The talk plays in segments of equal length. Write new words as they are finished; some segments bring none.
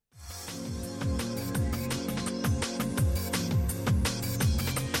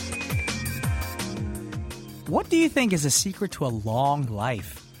What do you think is the secret to a long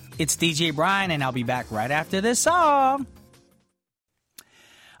life? It's DJ Brian, and I'll be back right after this song.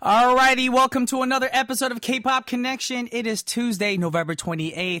 Alrighty, welcome to another episode of K-Pop Connection. It is Tuesday, November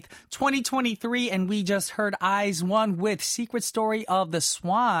 28th, 2023, and we just heard Eyes One with Secret Story of the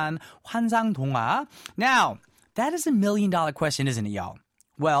Swan, 환상동화. Now, that is $1 million question, isn't it, y'all?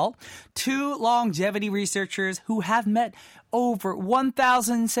 Well, two longevity researchers who have met over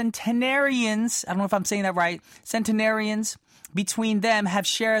 1,000 centenarians, I don't know if I'm saying that right, centenarians, between them have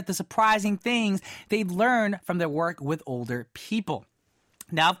shared the surprising things they've learned from their work with older people.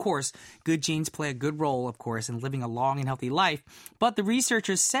 Now, of course, good genes play a good role, of course, in living a long and healthy life, but the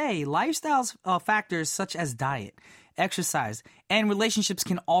researchers say lifestyle factors such as diet, exercise, and relationships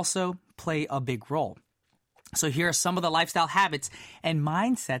can also play a big role. So here are some of the lifestyle habits and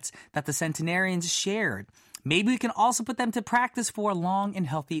mindsets that the centenarians shared. Maybe we can also put them to practice for a long and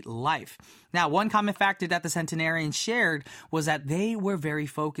healthy life. Now, one common factor that the centenarians shared was that they were very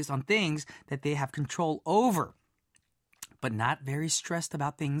focused on things that they have control over, but not very stressed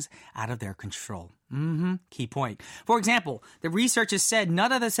about things out of their control. Key point. For example, the researchers said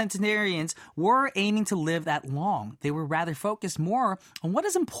none of the centenarians were aiming to live that long. They were rather focused more on what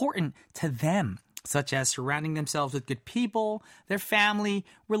is important to them, such as surrounding themselves with good people, their family,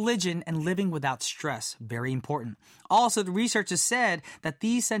 religion, and living without stress. Very important. Also, the researchers said that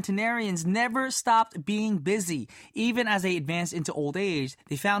these centenarians never stopped being busy. Even as they advanced into old age,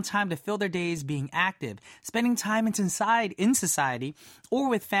 they found time to fill their days being active, spending time in society, or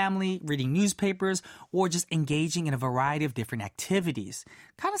with family, reading newspapers, or just engaging in a variety of different activities.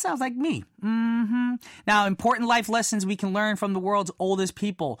 Kind of sounds like me. Now, important life lessons we can learn from the world's oldest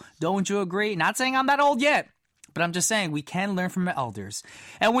people. Don't you agree? Not saying I'm that old yet, but I'm just saying we can learn from our elders.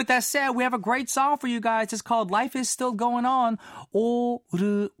 And with that said, we have a great song for you guys. It's called Life is Still Going On.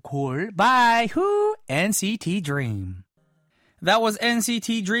 오르골 by who? NCT Dream. That was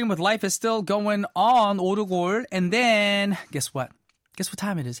NCT Dream with Life is Still Going On, 오르골. And then, guess what? Guess what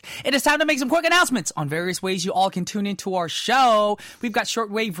time it is? It is time to make some quick announcements on various ways you all can tune into our show. We've got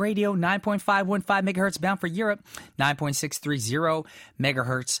shortwave radio, 9.515 megahertz bound for Europe, 9.630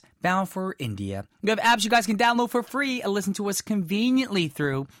 megahertz bound for India. We have apps you guys can download for free and listen to us conveniently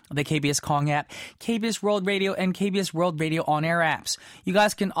through the KBS Kong app, KBS World Radio, and KBS World Radio on-air apps. You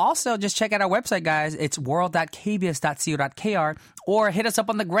guys can also just check out our website, guys. It's world.kbs.co.kr, or hit us up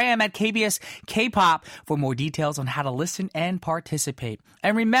on the gram at KBS K-Pop for more details on how to listen and participate.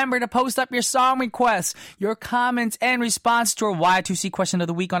 And remember to post up your song requests, your comments, and response to our Y2C question of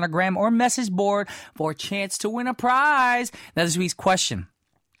the week on our gram or message board for a chance to win a prize. Now, this week's question,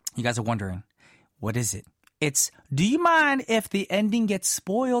 you guys are wondering, what is it? It's, do you mind if the ending gets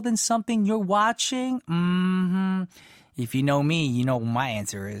spoiled in something you're watching? If you know me, you know what my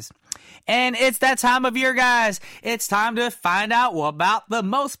answer is. And it's that time of year, guys. It's time to find out about the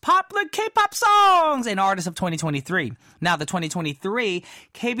most popular K-pop songs and artists of 2023. Now, the 2023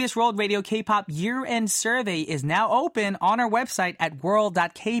 KBS World Radio K-pop year-end survey is now open on our website at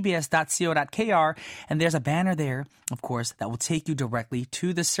world.kbs.co.kr. And there's a banner there, of course, that will take you directly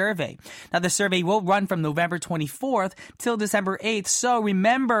to the survey. Now, the survey will run from November 24th till December 8th. So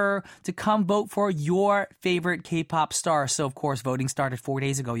remember to come vote for your favorite K-pop star. So, of course, voting started 4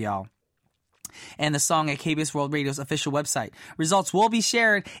 days ago, y'all. And the song at KBS World Radio's official website. Results will be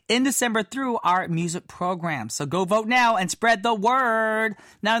shared in December through our music program. So go vote now and spread the word.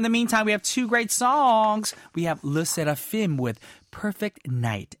 Now, in the meantime, we have two great songs. We have Le Seraphim with Perfect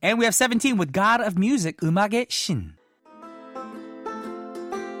Night. And we have 17 with God of Music, 음악의 신.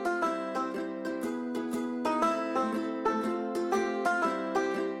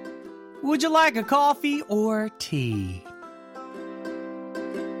 Would you like a coffee or tea?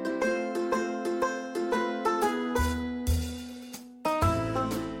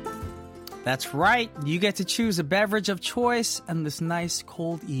 That's right. You get to choose a beverage of choice on this nice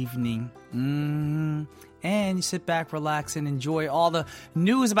cold evening. And you sit back, relax, and enjoy all the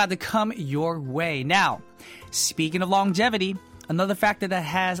news about to come your way. Now, speaking of longevity, another factor that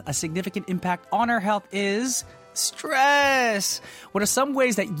has a significant impact on our health is stress. What are some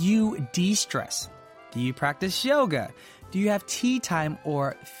ways that you de-stress? Do you practice yoga? Do you have tea time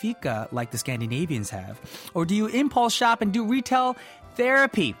or fika like the Scandinavians have? Or do you impulse shop and do retail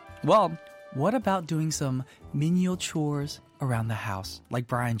therapy? Well, what about doing some menial chores around the house like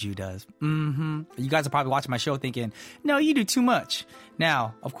Brian Ju does? You guys are probably watching my show thinking, no, you do too much.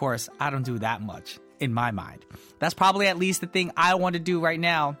 Now, of course, I don't do that much in my mind. That's probably at least the thing I want to do right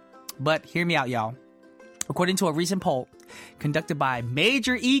now. But hear me out, y'all. According to a recent poll conducted by a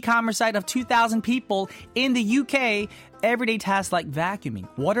major e-commerce site of 2,000 people in the UK, everyday tasks like vacuuming,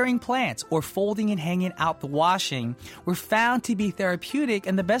 watering plants, or folding and hanging out the washing were found to be therapeutic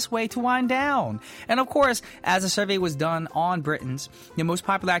and the best way to wind down. And of course, as a survey was done on Britons, the most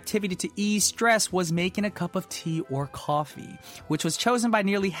popular activity to ease stress was making a cup of tea or coffee, which was chosen by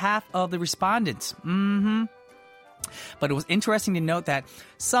nearly half of the respondents. But it was interesting to note that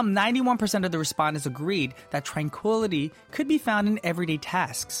some 91% of the respondents agreed that tranquility could be found in everyday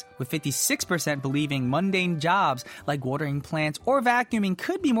tasks, with 56% believing mundane jobs like watering plants or vacuuming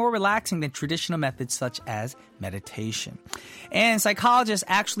could be more relaxing than traditional methods such as meditation. And psychologists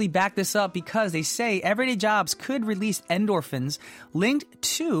actually back this up because they say everyday jobs could release endorphins linked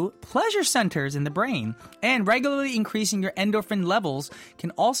to pleasure centers in the brain, and regularly increasing your endorphin levels can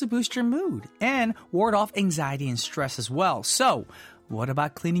also boost your mood and ward off anxiety and stress as well. So, what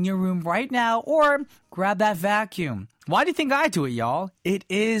about cleaning your room right now or grab that vacuum? Why do you think I do it, y'all? It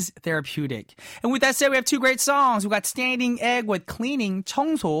is therapeutic. And with that said, we have two great songs. We got Standing Egg with Cleaning,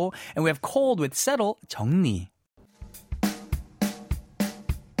 청소, and we have Cold with Settle, 정리.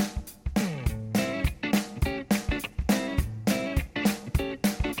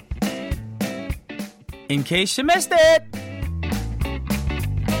 In case you missed it.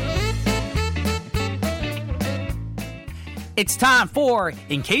 It's time for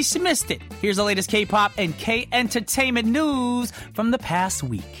In Case You Missed It. Here's the latest K-pop and K-entertainment news from the past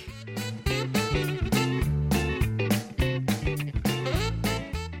week.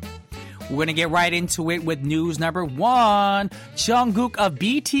 We're going to get right into it with news number one. Jungkook of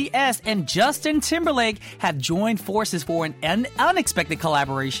BTS and Justin Timberlake have joined forces for an unexpected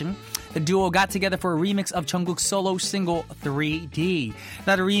collaboration. The duo got together for a remix of Jungkook's solo single 3D.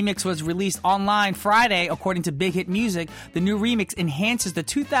 Now, the remix was released online Friday. According to Big Hit Music, the new remix enhances the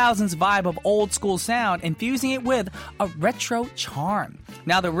 2000s vibe of old school sound, infusing it with a retro charm.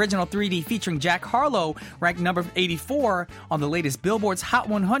 Now, the original 3D featuring Jack Harlow ranked number 84 on the latest Billboard's Hot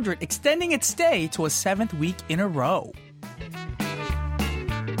 100, extending its stay to a 7th week in a row.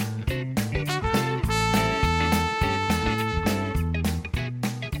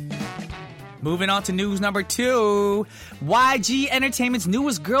 Moving on to news number two. YG Entertainment's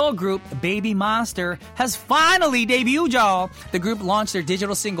newest girl group, Baby Monster, has finally debuted, y'all. The group launched their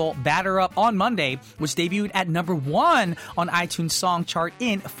digital single, Batter Up, on Monday, which debuted at number 1 on iTunes song chart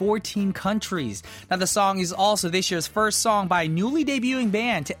in 14 countries. Now, the song is also this year's first song by a newly debuting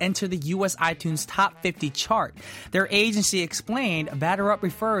band to enter the US iTunes Top 50 chart. Their agency explained Batter Up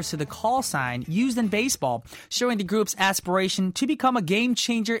refers to the call sign used in baseball, showing the group's aspiration to become a game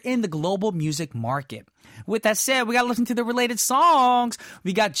changer in the global music market. With that said, we gotta listen to the related songs.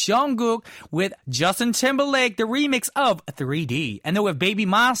 We got Jungkook with Justin Timberlake, the remix of 3D, and then with Baby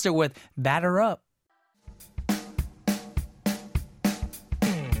Monster with Batter Up.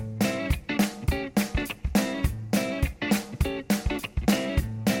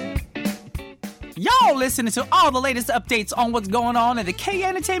 Y'all listening to all the latest updates on what's going on in the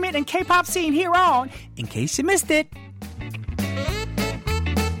K-entertainment and K-pop scene here on In Case You Missed It.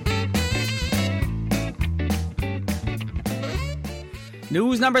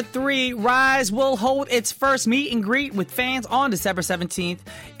 News number 3, Rise will hold its first meet and greet with fans on December 17th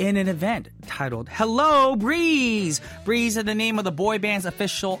in an event titled Hello Breeze. Breeze is the name of the boy band's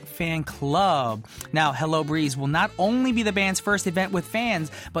official fan club. Now, Hello Breeze will not only be the band's first event with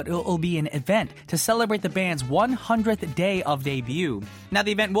fans, but it will be an event to celebrate the band's 100th day of debut. Now,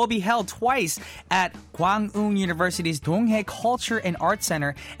 the event will be held twice at Gwangwon University's Donghae Culture and Arts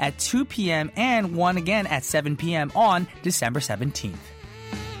Center at 2 p.m. and one again at 7 p.m. on December 17th.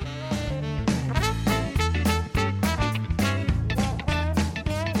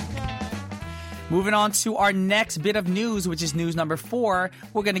 Moving on to our next bit of news, which is news number 4.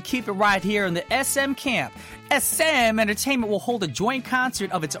 We're going to keep it right here in the SM camp. SM Entertainment will hold a joint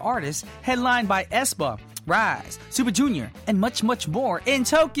concert of its artists, headlined by aespa, Rise, Super Junior, and much, much more in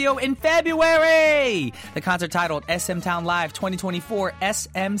Tokyo in February. The concert titled SM Town Live 2024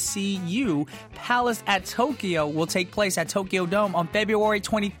 SMCU Palace at Tokyo will take place at Tokyo Dome on February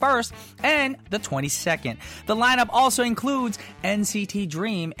 21st and the 22nd. The lineup also includes NCT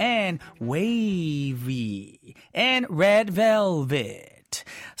Dream and Wavy and Red Velvet.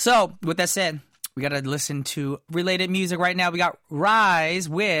 So, with that said, we gotta listen to related music right now. We got Rise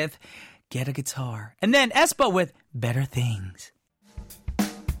with Get a Guitar, and then aespa with Better Things.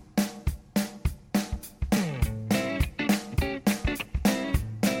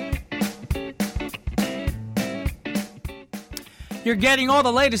 You're getting all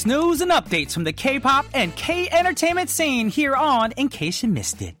the latest news and updates from the K-pop and K-entertainment scene here on In Case You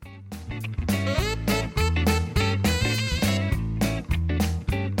Missed It.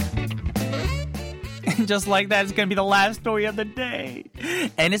 Just like that, it's going to be the last story of the day.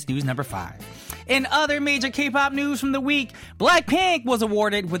 And it's news number 5. In other major K-pop news from the week, Blackpink was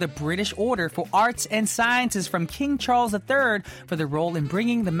awarded with a British Order for Arts and Sciences from King Charles III for their role in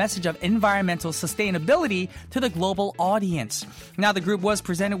bringing the message of environmental sustainability to the global audience. Now, the group was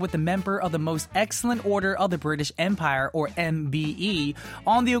presented with a member of the Most Excellent Order of the British Empire, or MBE,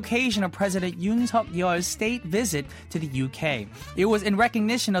 on the occasion of President Yoon Suk-yeol's state visit to the UK. It was in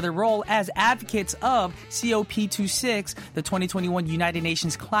recognition of their role as advocates of COP26, the 2021 United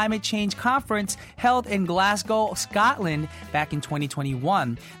Nations Climate Change Conference held in Glasgow, Scotland, back in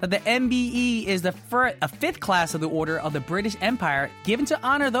 2021. Now, the MBE is a fifth class of the Order of the British Empire, given to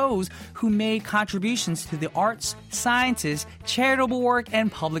honor those who made contributions to the arts, sciences, charitable work,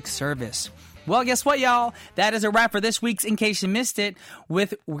 and public service. Well, guess what, y'all? That is a wrap for this week's In Case You Missed It. We're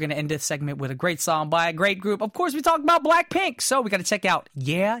going to end this segment with a great song by a great group. Of course, we talked about Blackpink, so we got to check out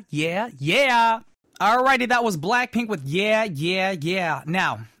Yeah, Yeah, Yeah. Alrighty, that was Blackpink with Yeah, Yeah, Yeah.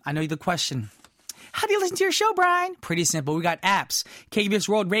 Now, I know the question. How do you listen to your show, Brian? Pretty simple. We got apps. KBS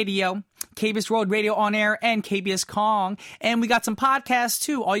World Radio, KBS World Radio On Air, and KBS Kong. And we got some podcasts,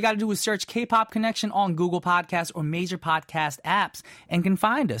 too. All you got to do is search K-Pop Connection on Google Podcasts or major podcast apps and can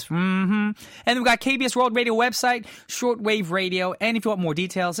find us. And then we got KBS World Radio website, Shortwave Radio. And if you want more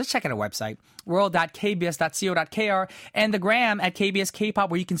details, just check out our website, world.kbs.co.kr, and the gram at KBS K-Pop,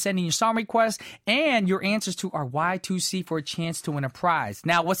 where you can send in your song requests and your answers to our Y2C for a chance to win a prize.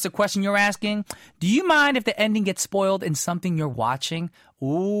 Now, what's the question you're asking? Do you mind if the ending gets spoiled in something you're watching?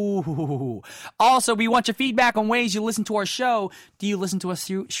 Ooh. Also, we want your feedback on ways you listen to our show. Do you listen to us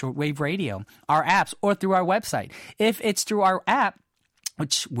through Shortwave Radio, our apps, or through our website? If it's through our app,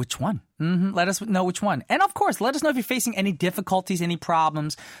 which one? Let us know which one. And of course, let us know if you're facing any difficulties, any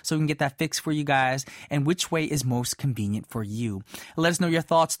problems, so we can get that fixed for you guys, and which way is most convenient for you. Let us know your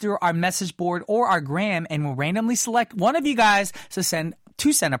thoughts through our message board or our gram, and we'll randomly select one of you guys to send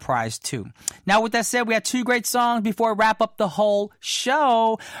a prize to. Now, with that said, we have 2 great songs before we wrap up the whole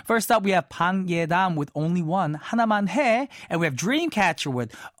show. First up, we have Bang Ye-dam with Only One, 하나만 해, and we have Dreamcatcher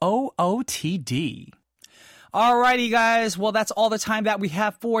with OOTD. Alrighty, guys. Well, that's all the time that we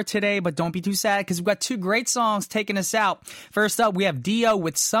have for today, but don't be too sad because we've got 2 great songs taking us out. First up, we have Dio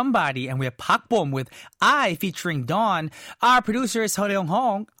with Somebody, and we have Park Bom with I featuring Dawn. Our producer is Ho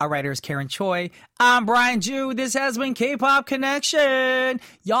Hong. Our writer is Karen Choi. I'm Brian Ju. This has been K-Pop Connection.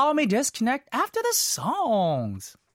 Y'all may disconnect after the songs.